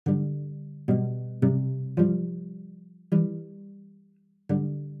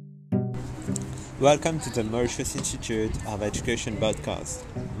Welcome to the Mauritius Institute of Education podcast.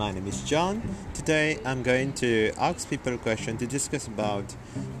 My name is John. Today I'm going to ask people a question to discuss about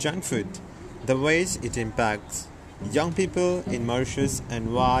junk food, the ways it impacts young people in Mauritius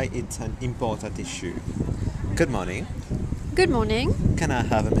and why it's an important issue. Good morning. Good morning. Can I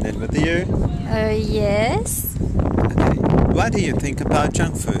have a minute with you? Yes. Okay. What do you think about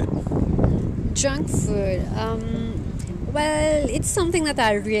junk food? Junk food. Well, it's something that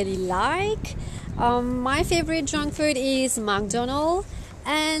I really like. My favorite junk food is McDonald's.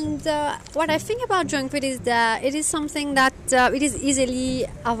 And what I think about junk food is that it is something that it is easily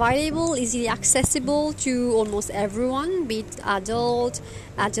available, easily accessible to almost everyone, be it adult,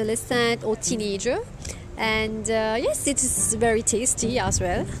 adolescent, or teenager. And yes, it is very tasty as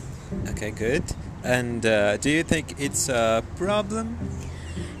well. Okay, good. And do you think it's a problem?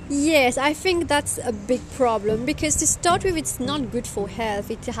 Yes, I think that's a big problem because to start with, it's not good for health.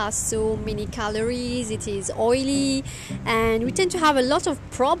 It has so many calories, it is oily, and we tend to have a lot of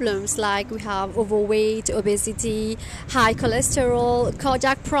problems like we have overweight, obesity, high cholesterol,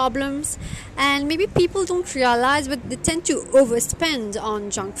 cardiac problems, and maybe people don't realize, but they tend to overspend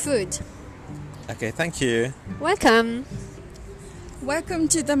on junk food. Okay, thank you. Welcome. Welcome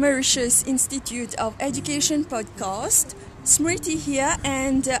to the Mauritius Institute of Education podcast. Smriti here,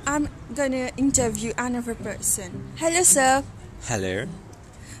 and I'm gonna interview another person. Hello, sir. Hello.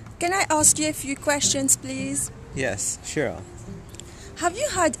 Can I ask you a few questions, please? Yes, sure. Have you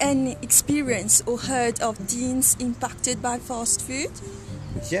had any experience or heard of teens impacted by fast food?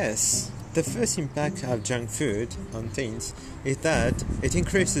 Yes, the first impact of junk food on teens is that it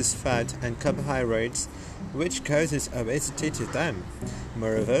increases fat and carbohydrates, which causes obesity to them.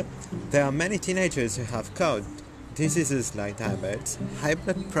 Moreover, there are many teenagers who have caught diseases like diabetes, high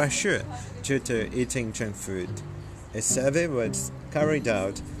blood pressure due to eating junk food. A survey was carried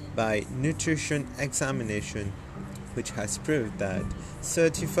out by Nutrition Examination, which has proved that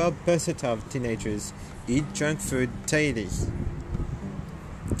 34% of teenagers eat junk food daily.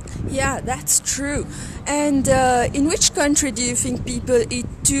 Yeah, that's true. And in which country do you think people eat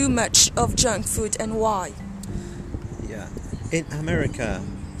too much of junk food and why? Yeah, in America.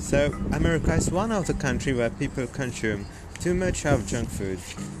 So, America is one of the countries where people consume too much of junk food.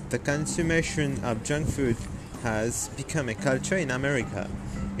 The consumption of junk food has become a culture in America.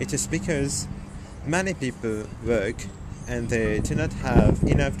 It is because many people work and they do not have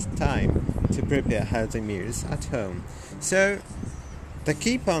enough time to prepare healthy meals at home. So, they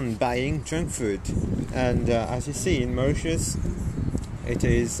keep on buying junk food. And as you see in Mauritius, it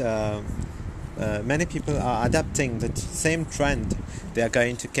is many people are adapting the same trend. They are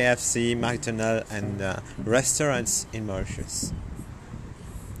going to KFC, McDonald's, and restaurants in Mauritius.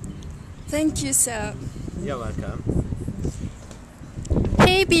 Thank you, sir. You're welcome.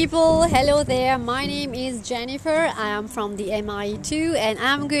 Hey people, hello there. My name is Jennifer. I am from the MIE2 and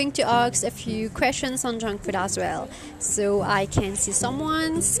I'm going to ask a few questions on junk food as well. So I can see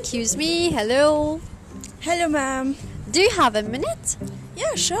someone. Excuse me. Hello. Hello, ma'am. Do you have a minute?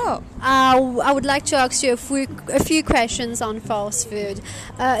 Yeah, sure. I would like to ask you a few questions on fast food.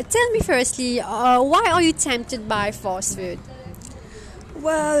 Tell me firstly, why are you tempted by fast food?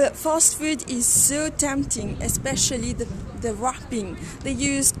 Well, fast food is so tempting, especially the wrapping. They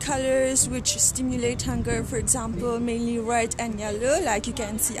use colors which stimulate hunger, for example, mainly red and yellow, like you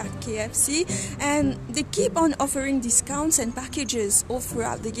can see at KFC. And they keep on offering discounts and packages all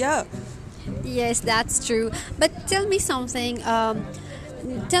throughout the year. Yes, that's true. But tell me something.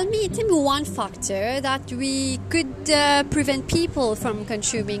 Tell me one factor that we could prevent people from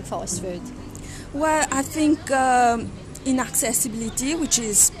consuming fast food. Well, I think inaccessibility, which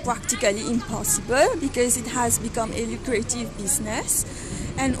is practically impossible because it has become a lucrative business.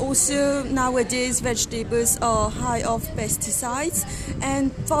 And also nowadays vegetables are high of pesticides,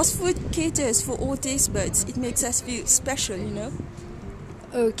 and fast food caters for all taste buds. It makes us feel special, you know.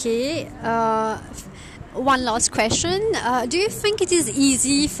 Okay. One last question. Do you think it is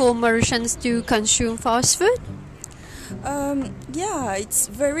easy for Mauritians to consume fast food? Yeah, it's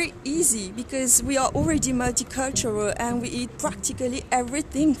very easy because we are already multicultural and we eat practically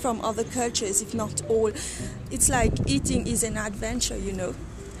everything from other cultures, if not all. It's like eating is an adventure, you know.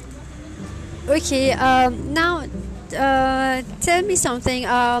 Okay, now tell me something.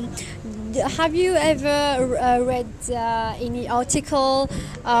 Have you ever read any article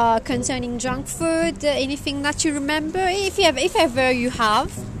concerning junk food? Anything that you remember? If ever you have.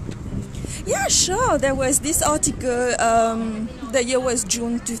 Yeah, sure. There was this article The year was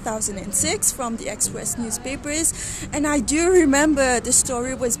June 2006 from the Express newspapers. And I do remember the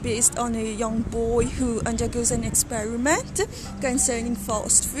story was based on a young boy who undergoes an experiment concerning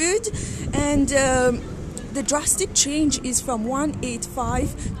fast food. And the drastic change is from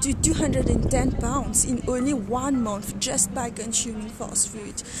 185 to 210 pounds in only 1 month just by consuming fast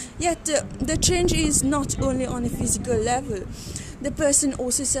food. Yet the change is not only on a physical level. The person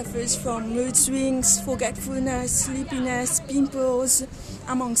also suffers from mood swings, forgetfulness, sleepiness, pimples,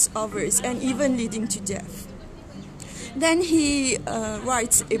 amongst others, and even leading to death. Then he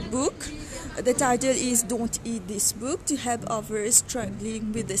writes a book. The title is Don't Eat This Book, to help others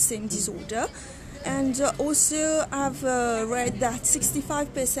struggling with the same disorder. And also I've read that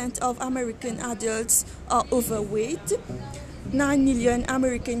 65% of American adults are overweight. 9 million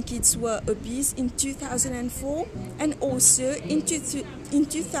American kids were obese in 2004, and also in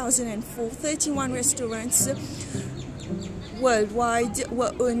 2004, 31 restaurants worldwide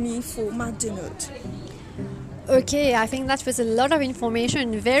were only for McDonald's. Okay, I think that was a lot of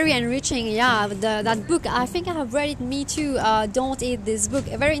information, very enriching. Yeah, that book, I think I have read it, me too. Don't Eat This Book,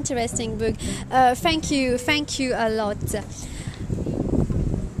 a very interesting book. Thank you a lot.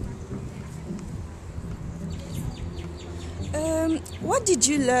 What did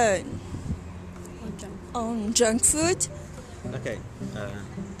you learn on junk food? Okay,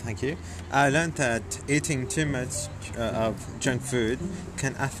 thank you. I learned that eating too much of junk food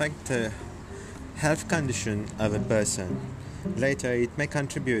can affect the health condition of a person. Later, it may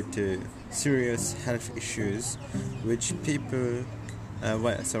contribute to serious health issues, which where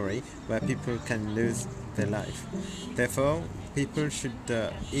people can lose their life. Therefore, people should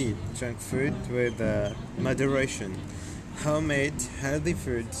eat junk food with moderation. Homemade, healthy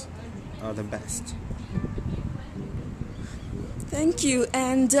foods are the best. Thank you.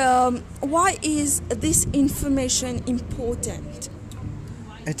 And why is this information important?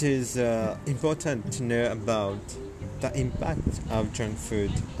 It is important to know about the impact of junk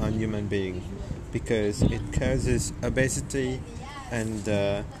food on human beings, because it causes obesity and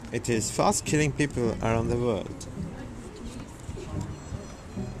it is fast killing people around the world.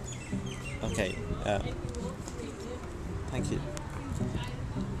 Okay, thank you.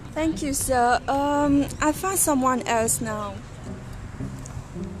 Thank you, sir. I found someone else now.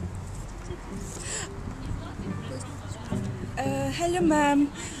 Hello,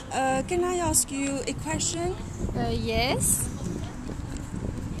 ma'am. Can I ask you a question? Yes.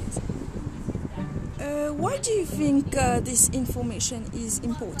 Why do you think this information is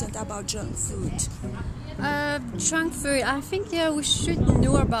important about junk food? Junk food, I think we should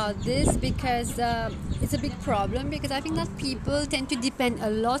know about this, because it's a big problem, because I think that people tend to depend a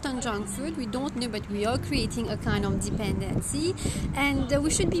lot on junk food. We don't know, but we are creating a kind of dependency, and we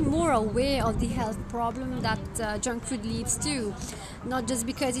should be more aware of the health problem that junk food leads to. Not just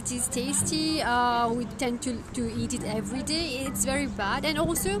because it is tasty, we tend to eat it every day. It's very bad. And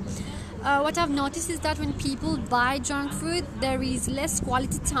also what I've noticed is that when people buy junk food, there is less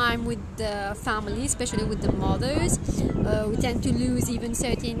quality time with the family, especially with the mothers. We tend to lose even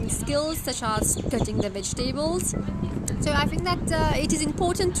certain skills, such as cutting the vegetables. So I think that it is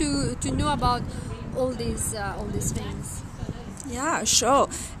important to know about all these things. Yeah, sure.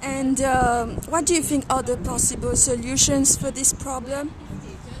 And what do you think are the possible solutions for this problem?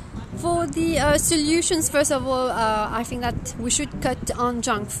 For the solutions, first of all, I think that we should cut on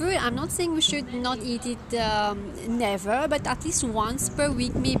junk food. I'm not saying we should not eat it never, but at least once per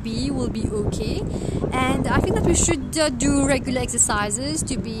week maybe will be okay. And I think that we should do regular exercises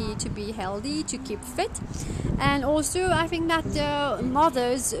to be healthy, to keep fit. And also, I think that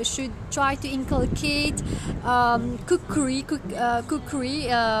mothers should try to inculcate cookery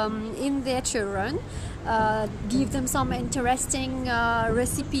in their children. Give them some interesting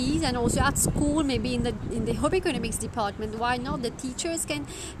recipes, and also at school, maybe in the home economics department, why not, the teachers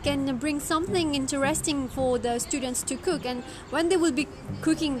can bring something interesting for the students to cook, and when they will be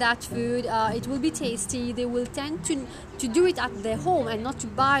cooking that food, it will be tasty. They will tend to do it at their home and not to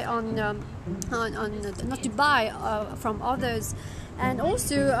buy from others. And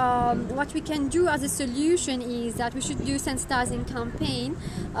also, what we can do as a solution is that we should do sensitizing campaign,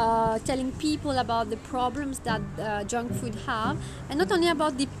 telling people about the problems that junk food have, and not only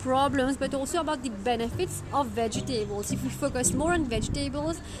about the problems, but also about the benefits of vegetables. If we focus more on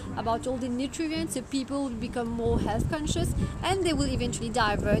vegetables, about all the nutrients, so people will become more health conscious, and they will eventually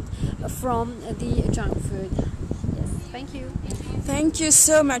divert from the junk food. Yes, thank you. Thank you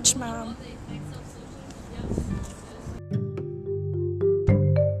so much, ma'am.